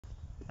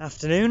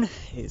Afternoon.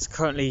 It's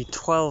currently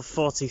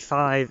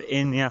 12:45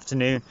 in the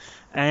afternoon,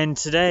 and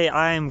today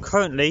I am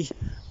currently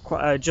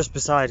just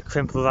beside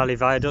Crimple Valley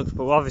Viaduct,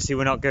 but obviously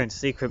we're not going to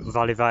see Crimple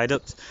Valley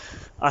Viaduct.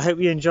 I hope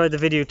you enjoyed the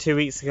video 2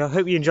 weeks ago. I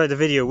hope you enjoyed the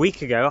video a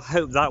week ago. I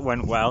hope that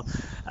went well.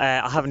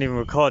 I haven't even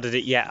recorded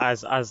it yet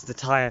as per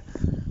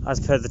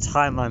the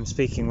time I'm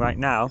speaking right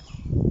now.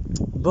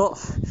 But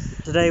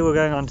today we're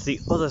going on to the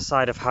other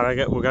side of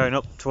Harrogate. We're going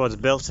up towards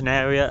Bilton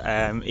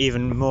area,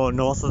 even more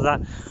north of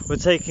that. We're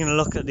taking a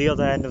look at the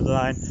other end of the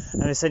line,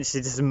 and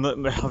essentially this is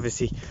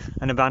obviously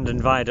an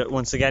abandoned viaduct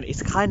once again.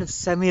 It's kind of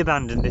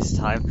semi-abandoned this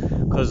time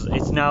because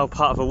it's now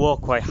part of a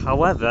walkway.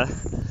 However,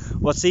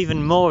 what's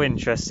even more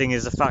interesting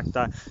is the fact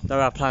that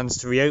there are plans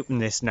to reopen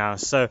this now.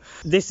 So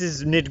this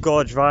is Nidd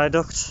Gorge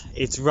Viaduct.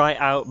 It's right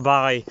out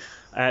by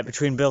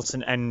between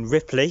Bilton and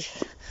Ripley.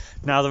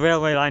 Now the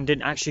railway line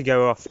didn't actually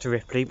go off to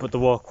Ripley, but the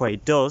walkway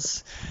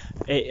does.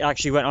 It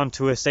actually went on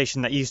to a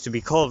station that used to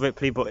be called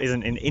Ripley but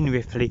isn't in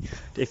Ripley,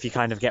 if you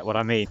kind of get what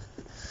I mean.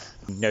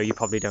 No, you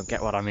probably don't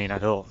get what I mean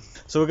at all.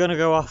 So we're going to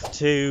go off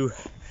to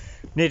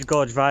Nidd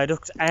Gorge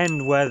Viaduct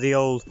and where the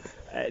old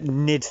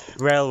Nidd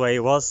Railway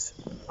was,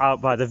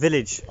 out by the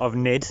village of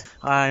Nidd.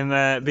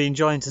 I'm being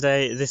joined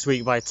this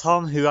week by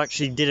Tom, who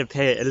actually did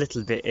appear a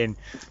little bit in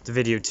the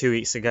video 2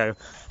 weeks ago.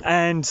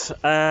 And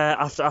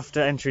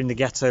after entering the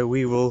ghetto,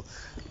 we will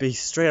be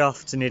straight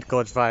off to Nidd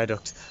Gorge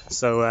Viaduct.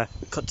 So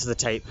cut to the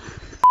tape.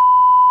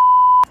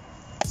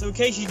 So in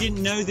case you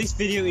didn't know, this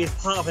video is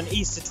part of an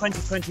Easter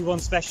 2021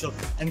 special,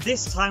 and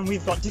this time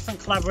we've got different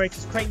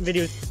collaborators creating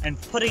videos and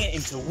putting it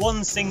into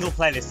one single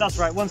playlist. That's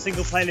right, one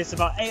single playlist,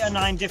 about 8 or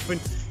 9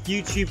 different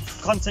YouTube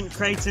content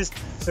creators.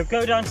 So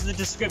go down to the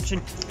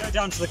description, go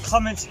down to the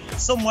comments,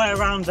 somewhere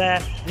around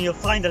there, and you'll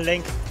find a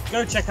link.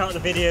 Go check out the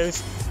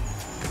videos,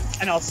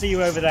 and I'll see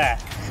you over there.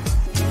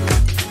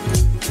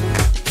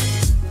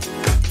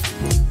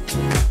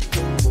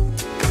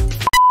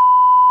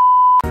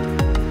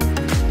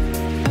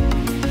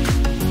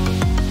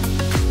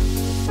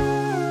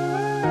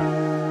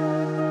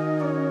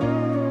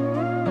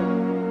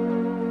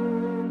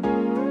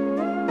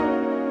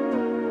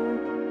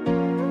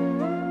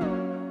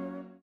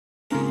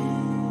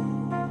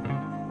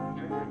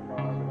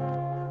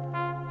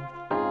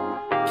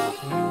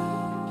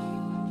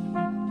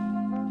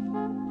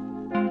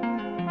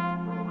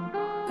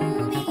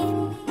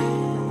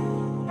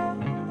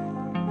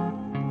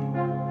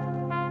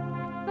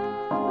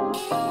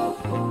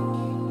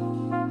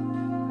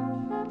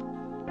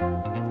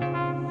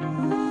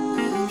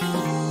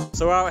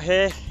 So out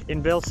here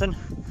in Bilton,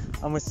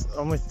 I'm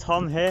with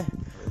Tom here.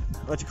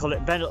 What do you call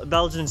it?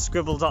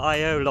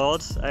 BelgianScribble.io,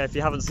 Lord. If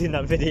you haven't seen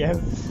that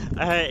video,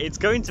 it's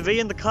going to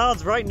be in the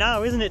cards right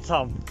now, isn't it,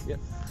 Tom?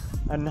 Yep.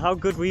 And how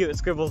good were you at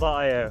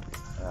Scribble.io?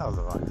 I was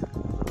alright.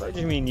 What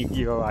do you mean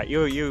you're alright?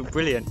 You're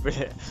brilliant.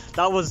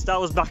 That was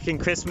back in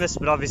Christmas,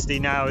 but obviously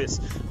now it's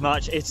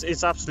March.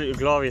 It's absolutely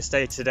glorious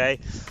day today.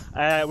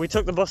 We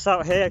took the bus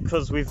out here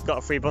because we've got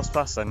a free bus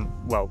pass, and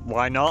well,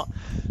 why not?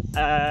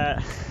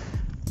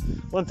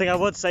 One thing I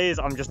would say is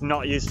I'm just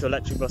not used to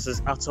electric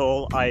buses at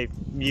all. I'm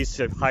used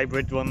to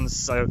hybrid ones,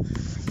 so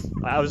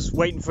I was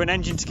waiting for an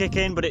engine to kick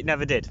in, but it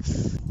never did.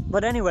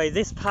 But anyway,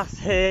 this path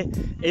here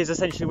is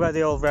essentially where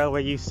the old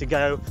railway used to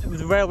go.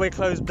 The railway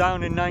closed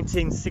down in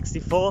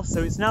 1964,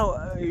 so it's now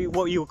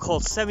what you would call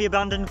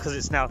semi-abandoned because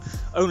it's now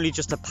only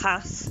just a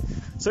path.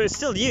 So it's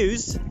still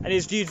used, and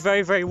it's viewed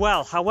very, very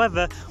well.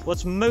 However,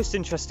 what's most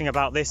interesting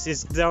about this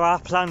is there are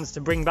plans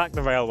to bring back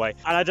the railway.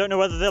 And I don't know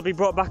whether they'll be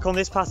brought back on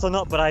this path or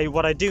not, but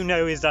what I do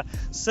know is that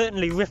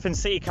certainly Ripon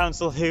City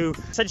Council, who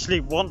essentially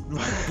want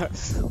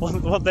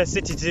their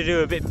city to do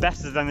a bit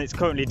better than it's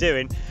currently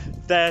doing,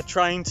 they're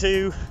trying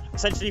to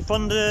essentially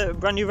fund a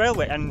brand new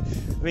railway. And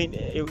I mean,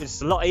 it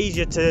was a lot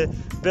easier to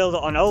build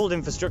it on old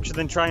infrastructure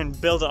than try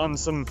and build it on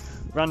some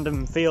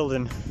random field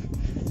and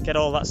get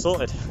all that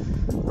sorted.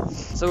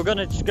 So we're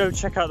going to go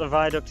check out the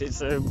viaduct. It's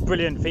a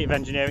brilliant feat of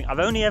engineering. I've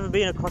only ever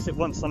been across it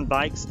once on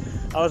bikes.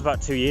 That was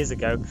about 2 years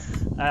ago.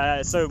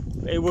 So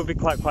it would be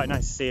quite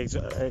nice to see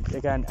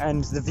again.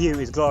 And the view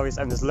is glorious,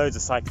 and there's loads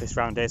of cyclists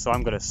around here, so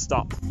I'm going to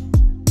stop.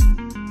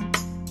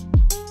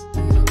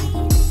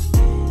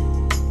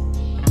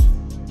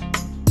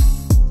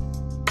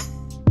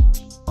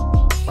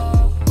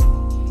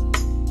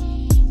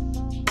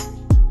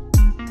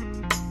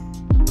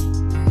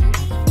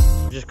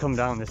 Come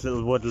down this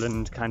little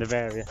woodland kind of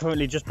area.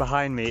 Currently just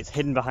behind me, it's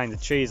hidden behind the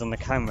trees on the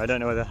camera. I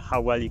don't know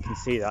how well you can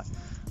see that.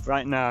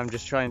 Right now I'm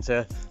just trying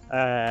to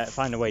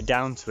find a way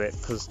down to it,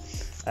 because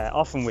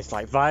often with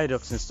like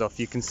viaducts and stuff,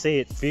 you can see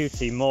its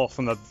beauty more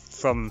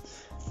from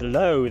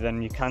below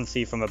than you can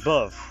see from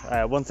above.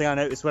 One thing I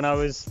noticed when I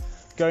was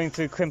going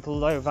through Crimple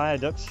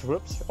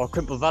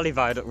Valley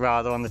Viaduct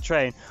rather, on the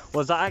train,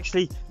 was that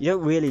actually you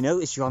don't really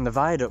notice you're on the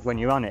viaduct when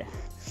you're on it.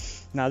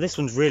 Now this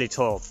one's really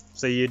tall,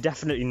 so you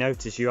definitely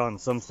notice you're on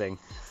something,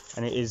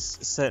 and it is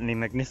certainly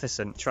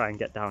magnificent. Try and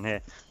get down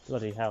here.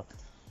 Bloody hell,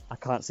 I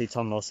can't see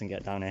Tom Lawson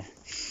get down here.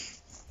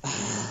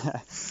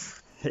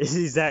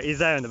 He's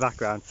there in the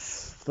background.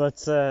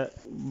 But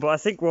I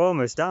think we're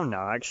almost down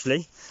now,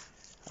 actually.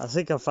 I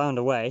think I've found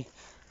a way.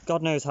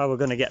 God knows how we're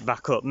going to get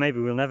back up. Maybe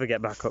we'll never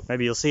get back up.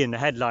 Maybe you'll see in the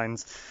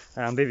headlines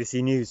on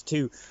BBC News,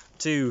 two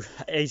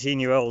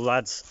 18-year-old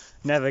lads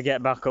never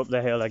get back up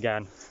the hill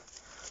again.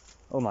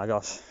 Oh my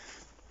gosh.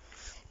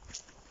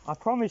 I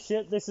promise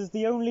you, this is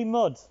the only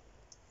mud.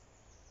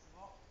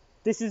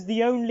 This is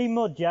the only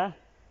mud, yeah?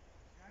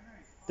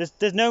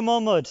 There's no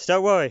more mud,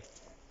 don't worry.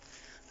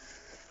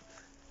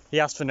 He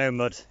asked for no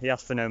mud. He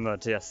asked for no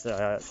mud, yes,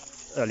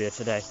 earlier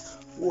today.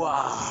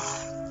 Wow.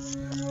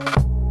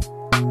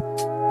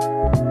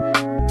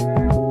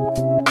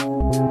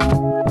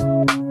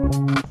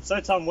 So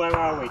Tom, where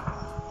are we?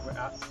 We're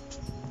at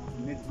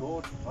Nidd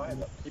Gorge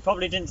Viaduct. You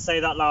probably didn't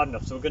say that loud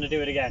enough, so we're going to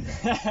do it again.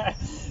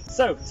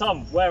 So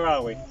Tom, where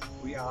are we?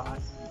 We are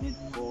at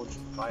Nidd Gorge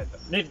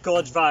Viaduct. Nidd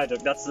Gorge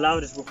Viaduct, that's the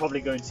loudest we're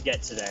probably going to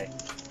get today.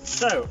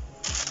 So,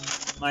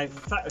 my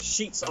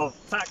sheets of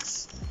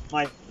facts,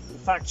 my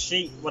fact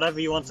sheet,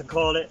 whatever you want to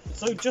call it.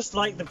 So just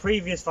like the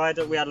previous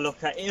viaduct we had a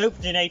look at, it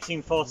opened in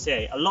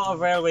 1848. A lot of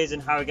railways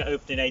in Harrogate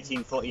opened in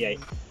 1848.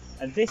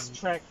 And this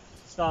trek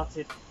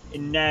started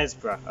in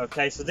Knaresborough,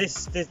 okay? So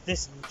this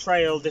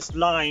trail, this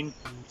line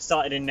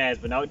started in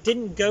Knaresborough. Now it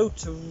didn't go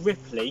to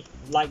Ripley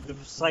like the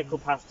cycle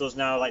path does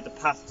now, like the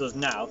path does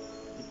now.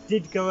 It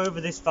did go over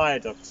this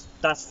viaduct,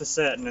 that's for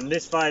certain. And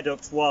this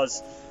viaduct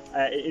was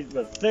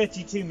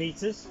 32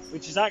 metres,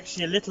 which is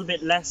actually a little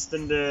bit less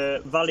than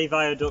the Valley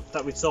Viaduct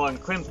that we saw in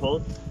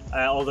Crimple,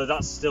 although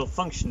that's still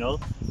functional.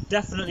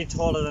 Definitely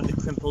taller than the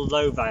Crimple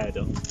Low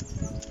Viaduct.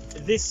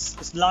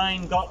 This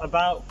line got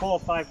about 4 or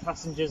 5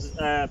 passenger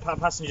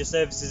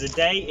services a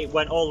day. It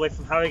went all the way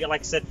from Harrogate,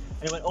 like I said,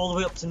 and it went all the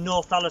way up to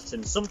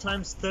Northallerton,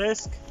 sometimes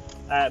Thirsk,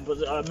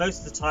 but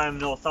most of the time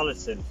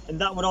Northallerton.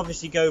 And that would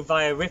obviously go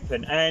via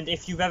Ripon. And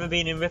if you've ever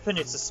been in Ripon,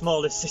 it's the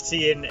smallest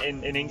city in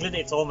England.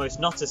 It's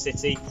almost not a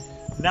city.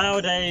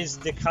 Nowadays,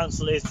 the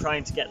council is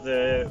trying to get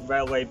the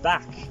railway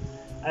back.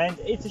 And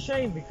it's a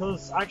shame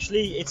because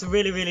actually it's a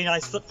really, really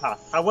nice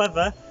footpath.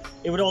 However,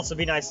 it would also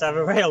be nice to have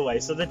a railway.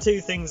 So the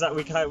two things that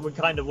we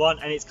kind of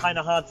want, and it's kind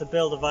of hard to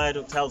build a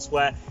viaduct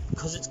elsewhere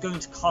because it's going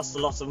to cost a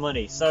lot of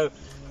money. So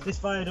this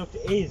viaduct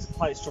is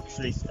quite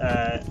structurally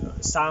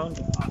sound,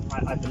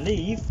 I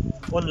believe,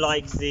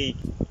 unlike the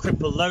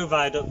Crimple Low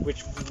Viaduct,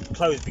 which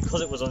closed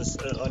because it was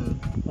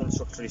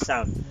unstructurally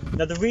sound.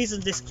 Now the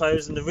reason this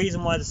closed and the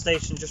reason why the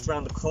station just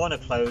around the corner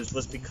closed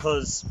was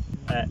because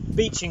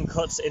Beeching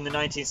cuts in the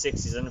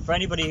 1960s, and for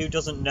anybody who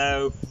doesn't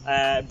know,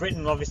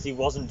 Britain obviously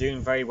wasn't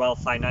doing very well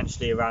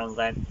financially around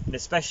then, and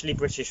especially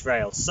British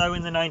Rail. So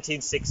in the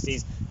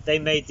 1960s they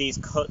made these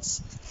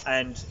cuts,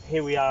 and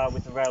here we are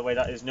with the railway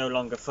that is no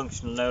longer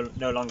functional,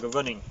 no longer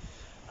running.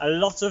 A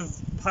lot of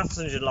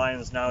passenger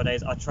lines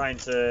nowadays are trying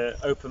to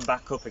open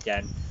back up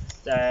again.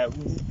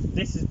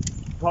 This is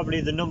probably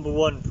the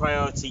 #1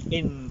 priority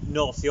in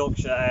North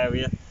Yorkshire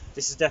area.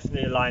 This is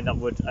definitely a line that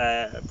would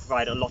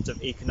provide a lot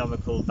of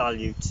economical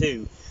value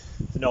to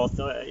the North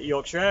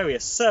Yorkshire area.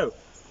 So,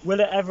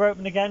 will it ever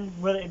open again?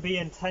 Will it be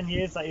in 10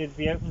 years that it would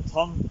be open,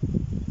 Tom?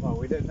 Well,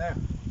 we don't know.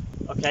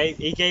 Okay,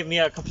 he gave me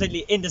a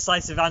completely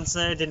indecisive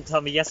answer, didn't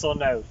tell me yes or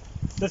no.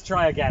 Let's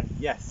try again.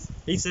 Yes.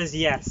 He says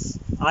yes.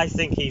 I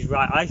think he's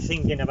right. I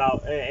think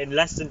in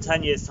less than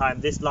 10 years' time,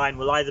 this line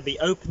will either be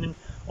opening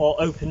or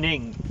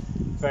opening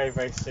very,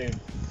 very soon.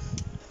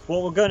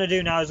 What we're going to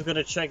do now is we're going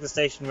to check the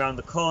station around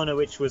the corner,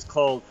 which was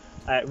called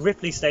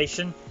Ripley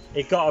Station.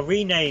 It got a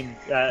rename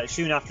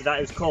soon after that.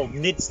 It was called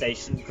Nidd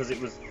Station because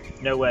it was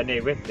nowhere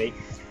near Ripley.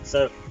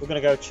 So we're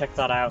going to go check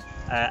that out,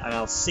 and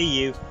I'll see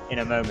you in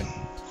a moment.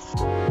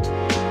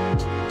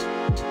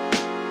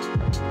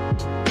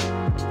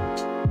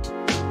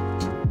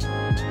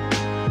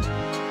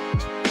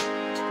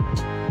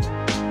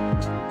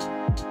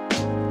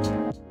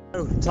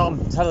 So, Tom,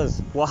 tell us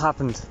what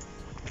happened.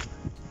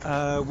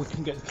 We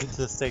couldn't get to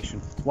the station.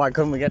 Why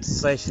couldn't we get to the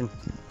station?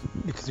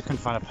 Because we couldn't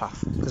find a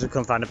path. Because we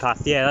couldn't find a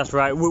path. Yeah, that's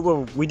right.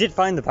 We did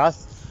find the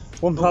path.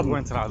 One problem. We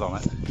weren't allowed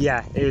on it.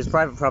 Yeah, it was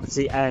private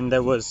property, and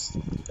there was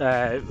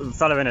a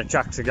fellow in a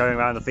tractor going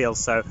around the field.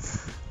 So,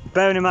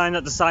 bearing in mind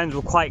that the signs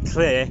were quite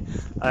clear,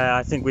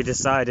 I think we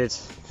decided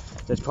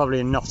there's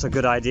probably not a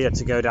good idea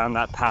to go down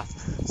that path.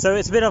 So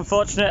it's a bit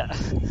unfortunate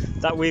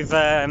that we've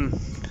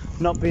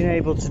not been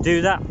able to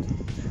do that.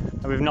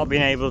 We've not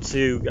been able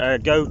to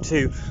go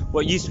to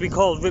what used to be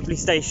called Ripley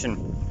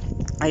Station.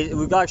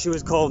 It actually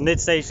was called Nidd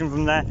Station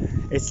from there.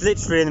 It's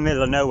literally in the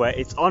middle of nowhere.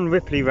 It's on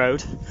Ripley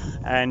Road,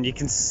 and you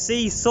can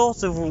see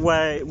sort of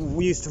where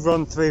we used to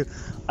run through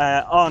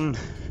on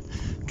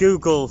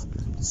Google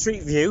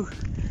Street View.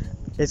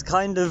 It's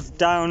kind of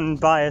down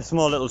by a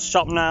small little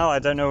shop now. I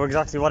don't know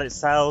exactly what it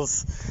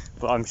sells,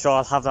 but I'm sure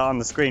I'll have that on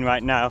the screen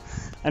right now.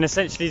 And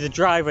essentially the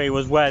driveway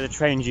was where the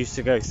trains used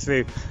to go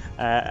through,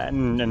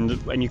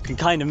 and you can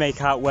kind of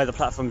make out where the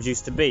platforms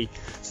used to be.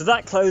 So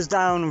that closed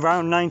down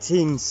around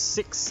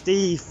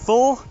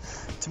 1964.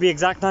 To be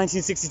exact,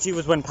 1962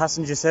 was when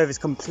passenger service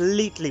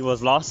completely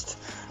was lost.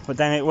 But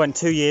then it went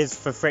 2 years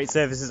for freight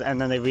services, and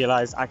then they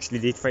realised actually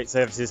the freight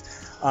services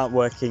aren't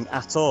working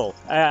at all.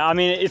 I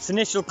mean, its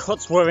initial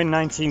cuts were in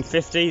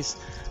 1950s.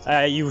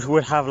 You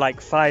would have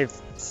like five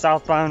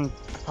southbound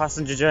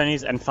passenger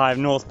journeys and 5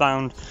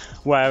 northbound,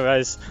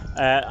 whereas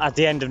at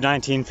the end of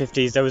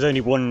 1950s there was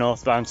only 1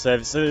 northbound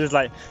service, so it was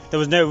like there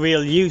was no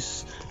real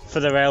use for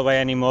the railway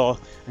anymore,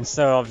 and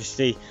so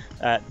obviously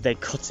they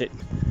cut it.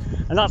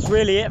 And that's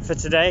really it for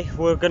today.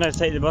 We're going to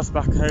take the bus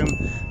back home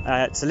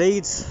to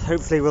Leeds.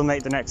 Hopefully we'll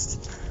make the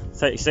next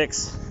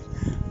 36.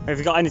 Have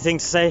you got anything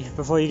to say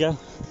before you go?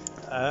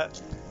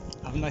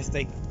 Have a nice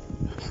day.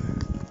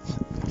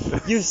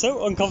 You're so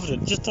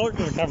unconfident. Just talk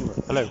to the camera.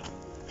 Hello.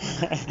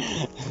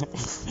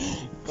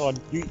 Go on.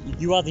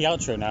 You are the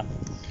outro now.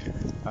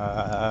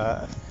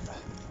 I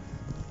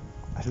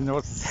don't know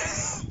what to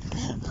say.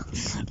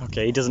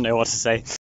 Okay, he doesn't know what to say.